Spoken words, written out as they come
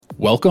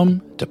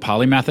Welcome to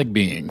Polymathic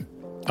Being,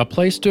 a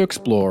place to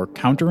explore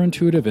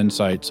counterintuitive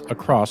insights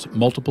across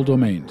multiple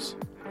domains.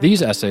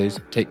 These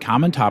essays take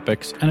common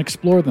topics and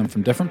explore them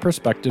from different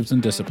perspectives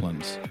and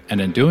disciplines,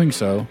 and in doing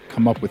so,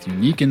 come up with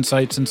unique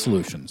insights and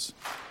solutions.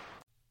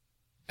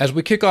 As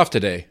we kick off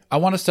today, I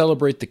want to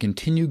celebrate the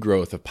continued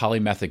growth of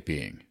Polymathic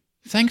Being.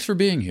 Thanks for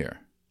being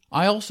here.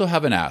 I also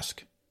have an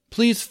ask.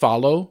 Please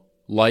follow,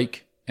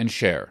 like, and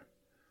share.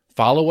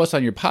 Follow us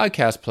on your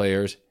podcast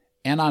players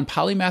and on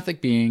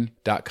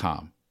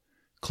polymathicbeing.com.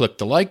 Click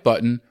the like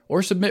button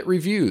or submit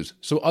reviews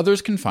so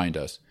others can find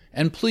us.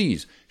 And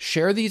please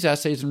share these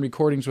essays and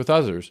recordings with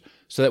others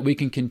so that we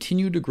can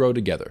continue to grow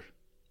together.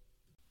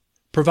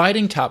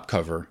 Providing Top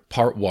Cover,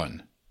 Part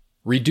 1.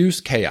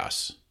 Reduce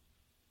Chaos.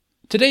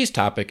 Today's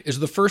topic is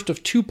the first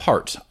of two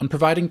parts on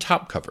providing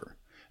top cover.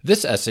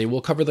 This essay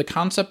will cover the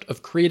concept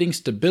of creating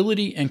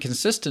stability and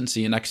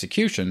consistency in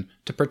execution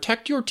to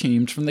protect your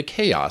teams from the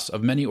chaos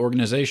of many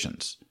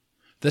organizations.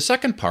 The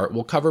second part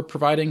will cover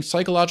providing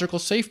psychological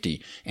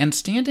safety and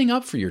standing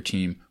up for your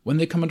team when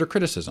they come under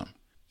criticism.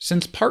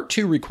 Since Part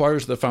 2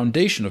 requires the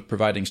foundation of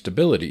providing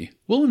stability,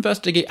 we'll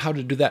investigate how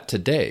to do that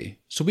today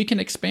so we can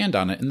expand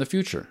on it in the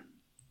future.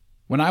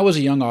 When I was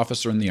a young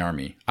officer in the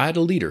Army, I had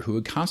a leader who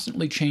would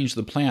constantly change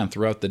the plan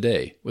throughout the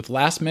day with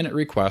last-minute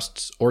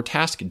requests or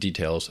task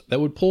details that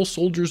would pull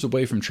soldiers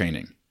away from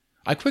training.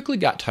 I quickly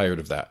got tired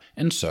of that,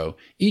 and so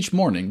each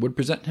morning would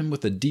present him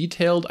with a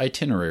detailed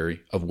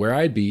itinerary of where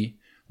I'd be,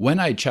 when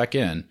I'd check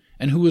in,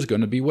 and who was going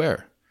to be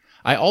where.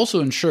 I also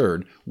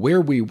ensured where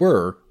we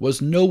were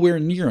was nowhere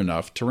near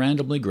enough to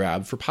randomly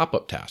grab for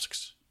pop-up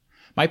tasks.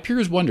 My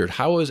peers wondered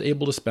how I was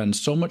able to spend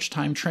so much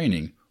time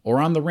training or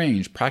on the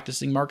range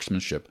practicing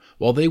marksmanship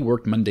while they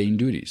worked mundane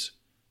duties.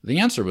 The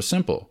answer was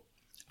simple.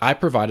 I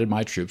provided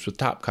my troops with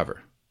top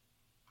cover.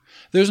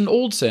 There's an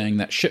old saying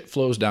that shit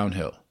flows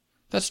downhill.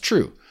 That's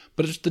true,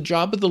 but it's the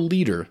job of the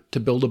leader to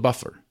build a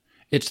buffer.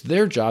 It's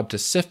their job to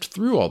sift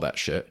through all that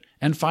shit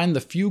and find the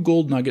few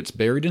gold nuggets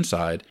buried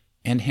inside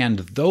and hand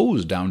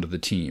those down to the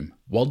team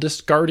while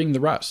discarding the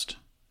rest.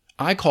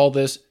 I call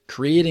this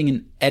creating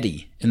an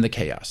eddy in the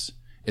chaos.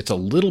 It's a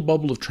little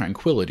bubble of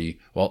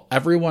tranquility while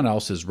everyone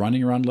else is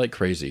running around like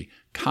crazy,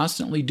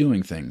 constantly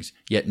doing things,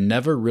 yet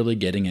never really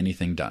getting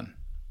anything done.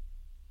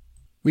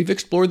 We've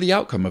explored the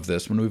outcome of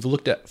this when we've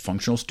looked at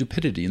functional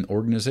stupidity in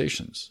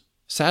organizations.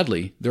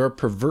 Sadly, there are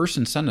perverse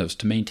incentives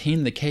to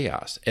maintain the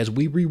chaos as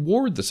we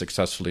reward the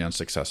successfully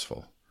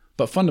unsuccessful.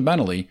 But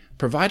fundamentally,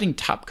 providing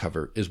top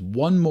cover is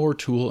one more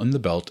tool in the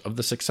belt of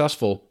the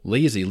successful,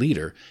 lazy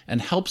leader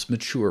and helps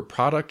mature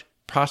product,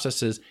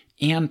 processes,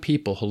 and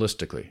people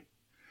holistically.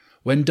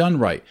 When done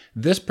right,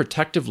 this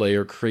protective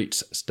layer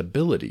creates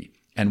stability,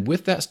 and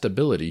with that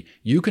stability,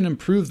 you can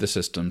improve the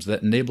systems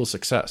that enable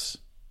success.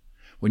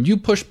 When you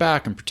push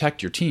back and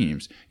protect your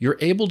teams, you're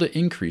able to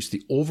increase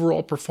the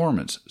overall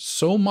performance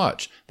so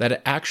much that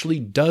it actually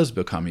does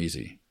become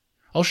easy.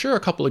 I'll share a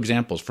couple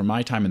examples from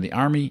my time in the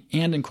Army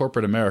and in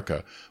corporate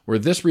America where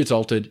this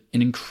resulted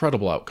in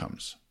incredible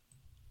outcomes.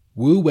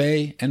 Wu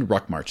Wei and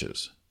ruck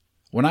marches.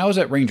 When I was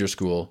at Ranger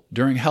School,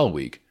 during Hell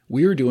Week,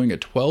 we were doing a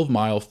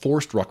 12-mile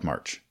forced ruck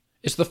march.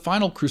 It's the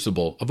final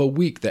crucible of a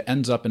week that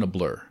ends up in a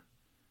blur.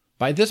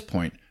 By this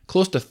point,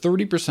 close to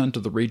 30%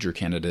 of the Ranger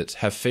candidates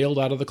have failed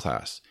out of the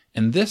class,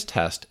 and this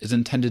test is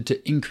intended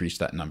to increase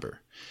that number.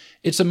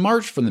 It's a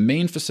march from the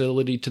main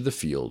facility to the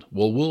field,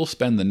 where we'll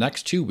spend the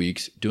next 2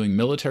 weeks doing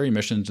military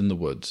missions in the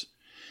woods.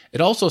 It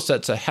also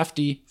sets a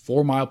hefty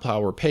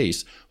 4-mile-per-hour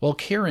pace while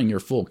carrying your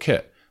full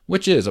kit,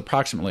 which is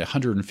approximately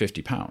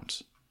 150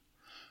 pounds.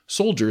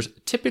 Soldiers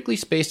typically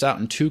space out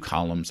in 2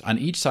 columns on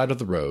each side of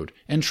the road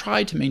and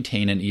try to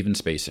maintain an even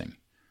spacing.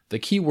 The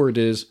key word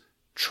is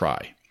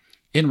try.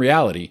 In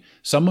reality,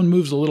 someone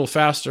moves a little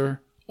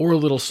faster or a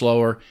little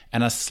slower,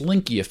 and a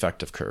slinky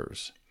effect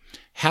occurs.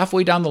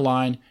 Halfway down the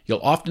line,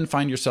 you'll often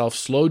find yourself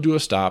slowed to a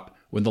stop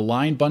when the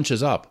line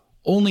bunches up,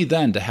 only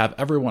then to have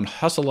everyone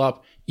hustle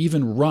up,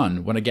 even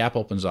run when a gap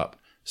opens up.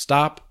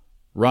 Stop,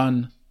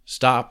 run,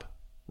 stop,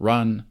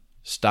 run,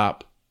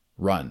 stop,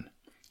 run.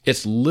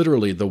 It's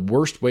literally the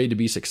worst way to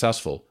be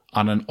successful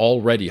on an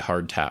already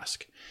hard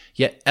task.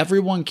 Yet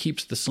everyone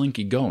keeps the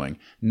slinky going,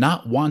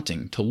 not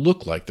wanting to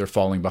look like they're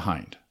falling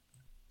behind.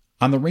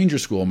 On the Ranger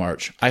School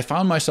march, I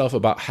found myself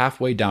about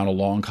halfway down a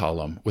long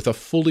column with a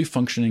fully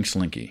functioning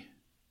slinky.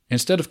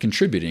 Instead of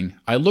contributing,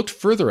 I looked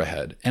further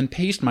ahead and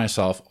paced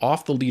myself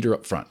off the leader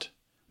up front.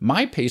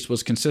 My pace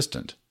was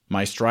consistent,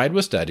 my stride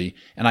was steady,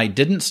 and I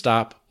didn't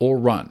stop or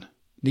run.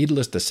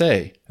 Needless to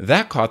say,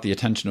 that caught the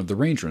attention of the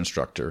Ranger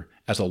instructor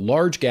as a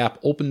large gap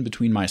opened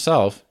between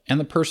myself and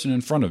the person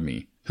in front of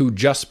me, who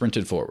just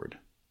sprinted forward.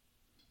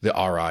 The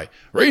RI,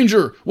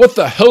 "Ranger, what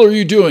the hell are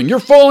you doing? You're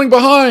falling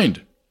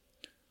behind!"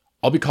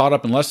 "I'll be caught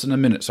up in less than a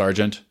minute,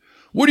 Sergeant."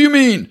 "What do you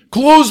mean?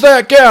 Close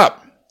that gap!"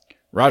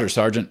 "Roger,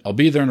 Sergeant. I'll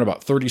be there in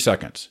about 30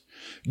 seconds.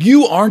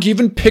 "You aren't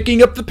even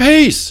picking up the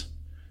pace."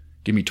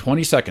 "Give me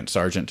 20 seconds,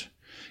 Sergeant."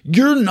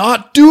 "You're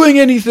not doing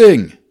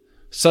anything."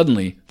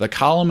 Suddenly, the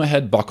column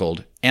ahead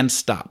buckled and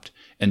stopped,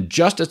 and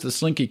just as the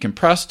slinky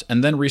compressed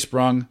and then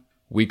resprung,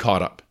 we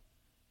caught up.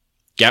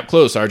 Gap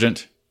closed,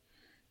 Sergeant.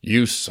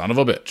 You son of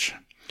a bitch.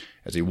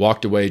 As he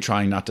walked away,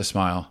 trying not to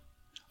smile.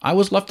 I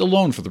was left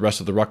alone for the rest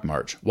of the ruck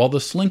march, while the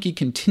slinky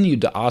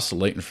continued to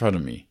oscillate in front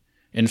of me.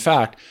 In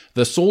fact,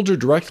 the soldier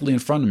directly in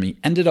front of me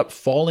ended up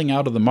falling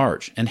out of the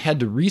march and had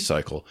to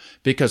recycle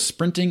because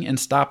sprinting and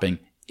stopping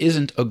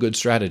isn't a good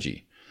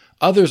strategy.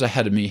 Others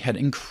ahead of me had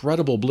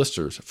incredible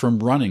blisters from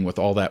running with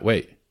all that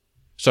weight.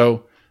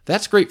 So,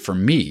 that's great for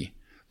me,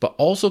 but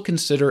also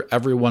consider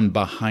everyone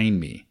behind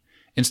me.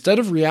 Instead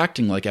of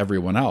reacting like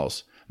everyone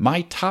else,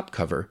 my top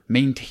cover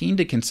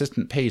maintained a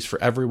consistent pace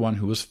for everyone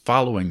who was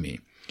following me.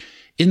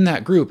 In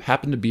that group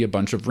happened to be a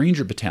bunch of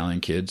Ranger Battalion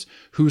kids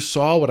who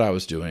saw what I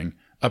was doing,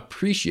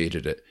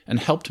 appreciated it, and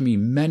helped me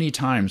many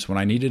times when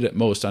I needed it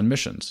most on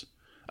missions.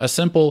 A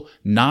simple,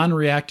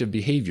 non-reactive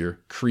behavior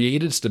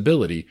created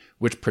stability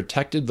which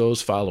protected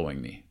those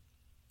following me.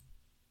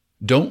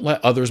 Don't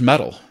let others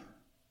meddle.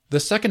 The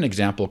second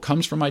example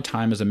comes from my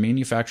time as a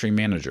manufacturing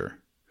manager.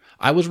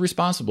 I was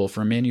responsible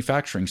for a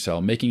manufacturing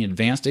cell making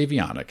advanced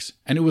avionics,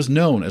 and it was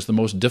known as the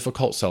most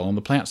difficult cell on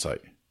the plant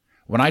site.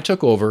 When I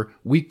took over,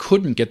 we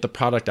couldn't get the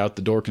product out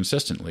the door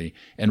consistently,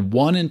 and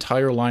one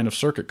entire line of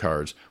circuit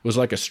cards was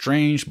like a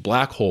strange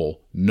black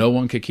hole no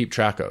one could keep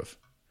track of.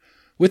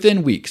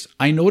 Within weeks,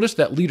 I noticed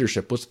that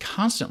leadership was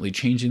constantly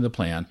changing the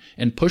plan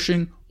and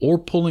pushing or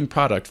pulling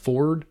product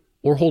forward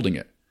or holding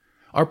it.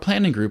 Our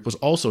planning group was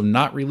also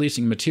not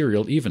releasing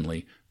material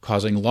evenly,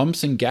 causing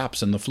lumps and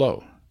gaps in the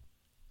flow.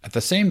 At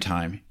the same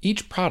time,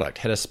 each product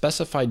had a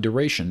specified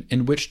duration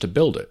in which to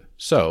build it,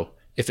 so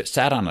if it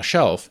sat on a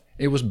shelf,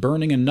 it was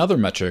burning another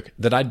metric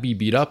that I'd be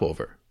beat up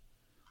over.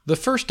 The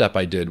first step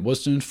I did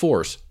was to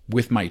enforce,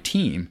 with my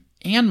team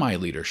and my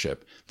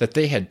leadership, that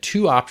they had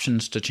two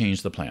options to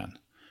change the plan.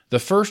 The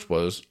first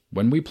was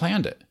when we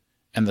planned it,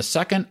 and the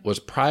second was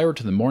prior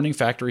to the morning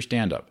factory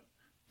stand-up.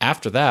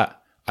 After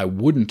that, I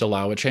wouldn't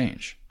allow a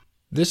change.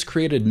 This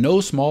created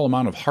no small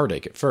amount of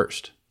heartache at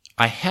first.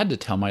 I had to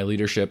tell my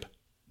leadership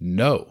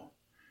no.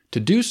 To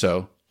do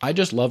so, I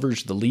just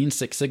leveraged the Lean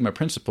Six Sigma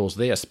principles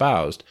they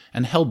espoused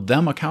and held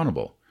them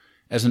accountable.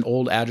 As an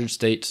old adage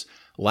states,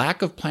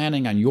 lack of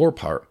planning on your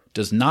part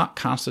does not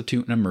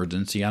constitute an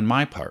emergency on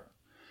my part.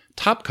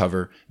 Top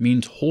cover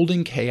means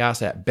holding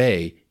chaos at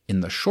bay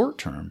in the short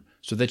term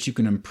so that you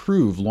can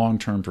improve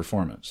long-term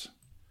performance.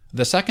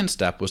 The second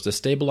step was to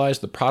stabilize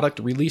the product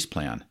release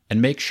plan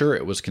and make sure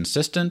it was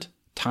consistent,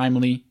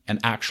 timely, and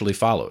actually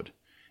followed.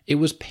 It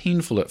was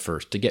painful at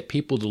first to get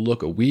people to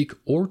look a week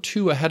or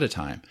two ahead of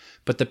time,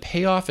 but the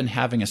payoff in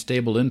having a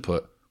stable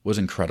input was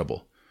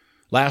incredible.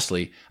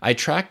 Lastly, I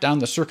tracked down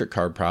the circuit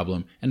card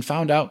problem and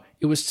found out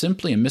it was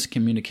simply a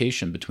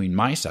miscommunication between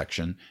my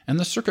section and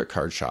the circuit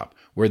card shop,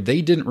 where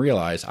they didn't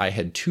realize I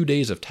had 2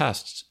 days of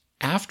tests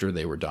after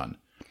they were done.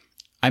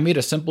 I made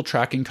a simple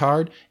tracking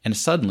card, and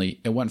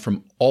suddenly it went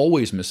from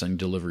always missing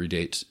delivery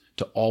dates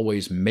to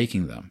always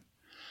making them.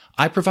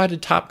 I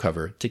provided top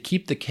cover to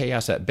keep the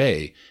chaos at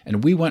bay,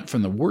 and we went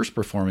from the worst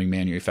performing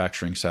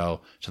manufacturing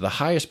cell to the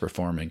highest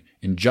performing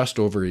in just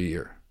over a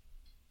year.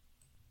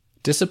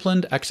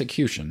 Disciplined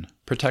execution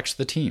protects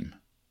the team.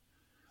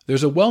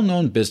 There's a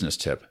well-known business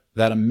tip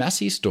that a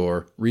messy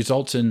store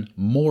results in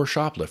more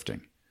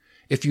shoplifting.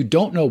 If you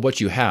don't know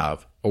what you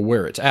have or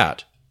where it's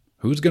at,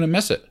 who's going to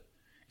miss it?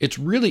 It's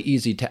really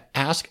easy to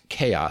ask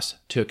chaos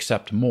to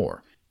accept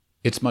more.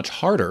 It's much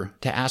harder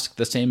to ask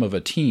the same of a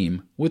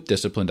team with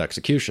disciplined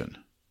execution.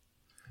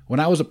 When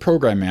I was a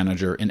program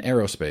manager in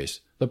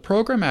aerospace, the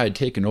program I had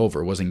taken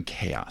over was in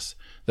chaos.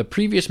 The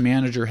previous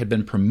manager had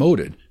been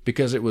promoted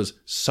because it was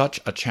such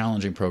a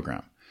challenging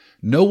program.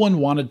 No one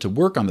wanted to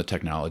work on the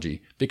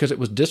technology because it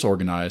was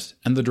disorganized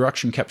and the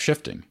direction kept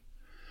shifting.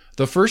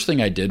 The first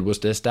thing I did was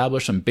to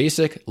establish some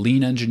basic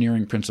lean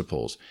engineering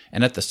principles,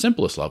 and at the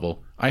simplest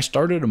level, I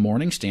started a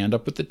morning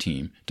stand-up with the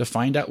team to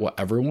find out what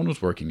everyone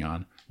was working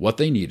on, what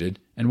they needed,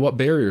 and what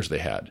barriers they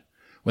had.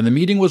 When the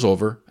meeting was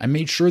over, I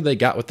made sure they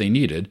got what they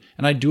needed,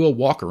 and I'd do a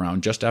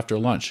walk-around just after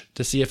lunch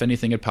to see if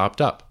anything had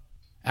popped up.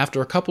 After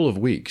a couple of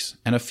weeks,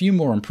 and a few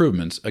more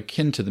improvements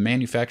akin to the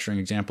manufacturing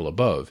example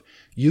above,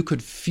 you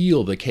could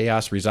feel the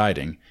chaos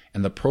residing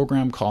and the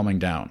program calming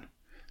down.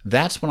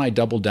 That's when I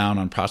doubled down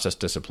on process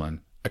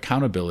discipline,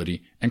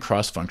 accountability, and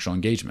cross-functional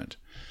engagement.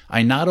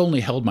 I not only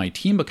held my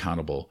team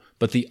accountable,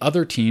 but the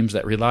other teams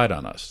that relied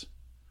on us.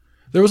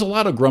 There was a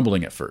lot of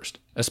grumbling at first,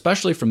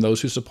 especially from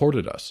those who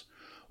supported us.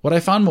 What I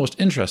found most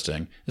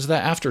interesting is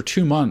that after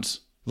 2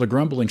 months, the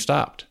grumbling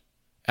stopped.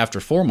 After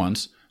 4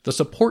 months, the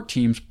support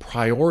teams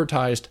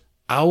prioritized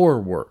our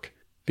work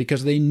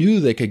because they knew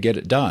they could get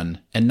it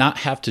done and not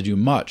have to do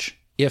much,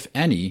 if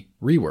any,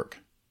 rework.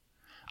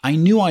 I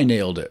knew I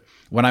nailed it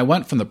when I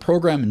went from the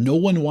program no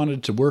one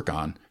wanted to work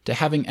on to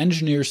having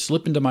engineers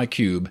slip into my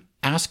cube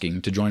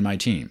asking to join my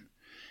team.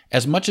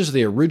 As much as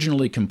they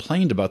originally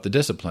complained about the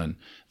discipline,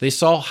 they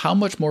saw how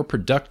much more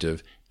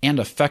productive and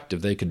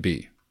effective they could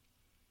be.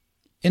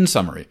 In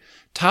summary,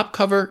 top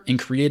cover in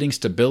creating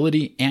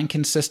stability and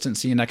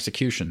consistency in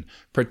execution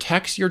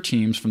protects your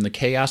teams from the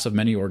chaos of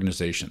many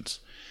organizations.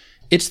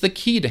 It's the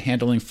key to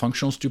handling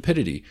functional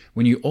stupidity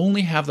when you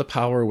only have the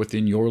power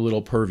within your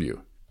little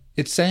purview.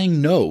 It's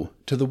saying no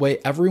to the way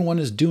everyone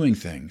is doing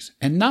things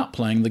and not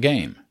playing the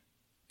game.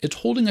 It's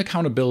holding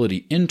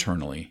accountability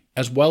internally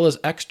as well as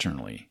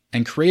externally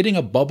and creating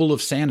a bubble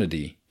of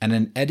sanity and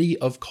an eddy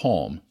of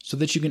calm so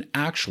that you can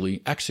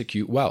actually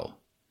execute well.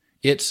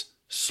 It's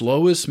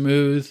slow is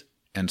smooth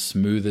and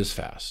smooth is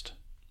fast.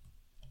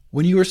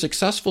 When you are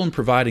successful in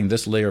providing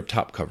this layer of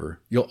top cover,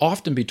 you'll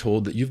often be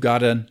told that you've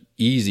got an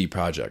easy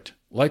project,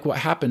 like what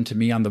happened to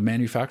me on the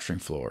manufacturing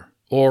floor.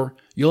 Or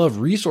you'll have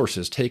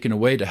resources taken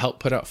away to help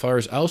put out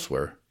fires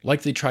elsewhere,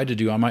 like they tried to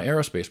do on my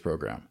aerospace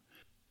program.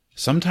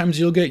 Sometimes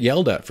you'll get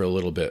yelled at for a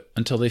little bit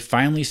until they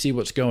finally see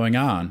what's going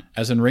on,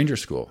 as in Ranger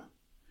School.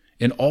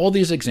 In all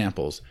these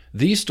examples,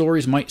 these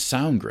stories might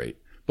sound great,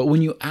 but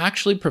when you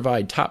actually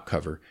provide top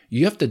cover,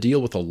 you have to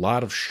deal with a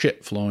lot of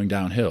shit flowing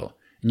downhill,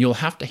 and you'll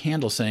have to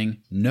handle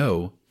saying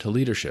no to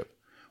leadership.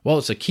 While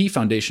it's a key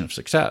foundation of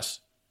success,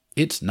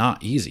 it's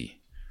not easy.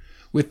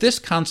 With this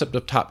concept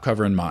of top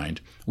cover in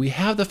mind, we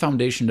have the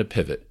foundation to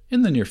pivot,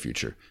 in the near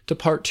future, to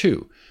part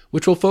 2,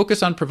 which will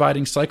focus on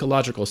providing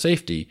psychological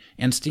safety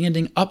and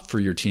standing up for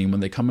your team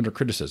when they come under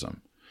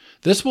criticism.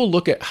 This will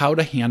look at how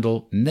to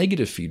handle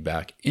negative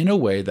feedback in a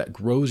way that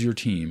grows your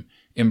team,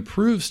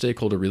 improves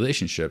stakeholder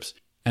relationships,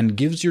 and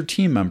gives your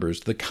team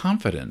members the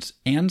confidence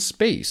and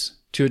space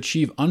to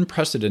achieve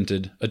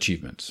unprecedented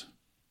achievements.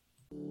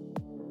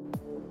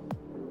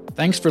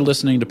 Thanks for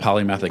listening to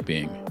Polymathic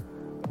Being.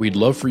 We'd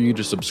love for you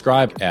to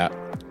subscribe at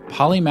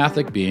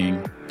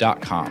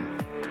polymathicbeing.com,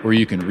 where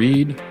you can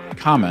read,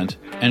 comment,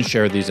 and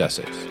share these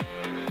essays.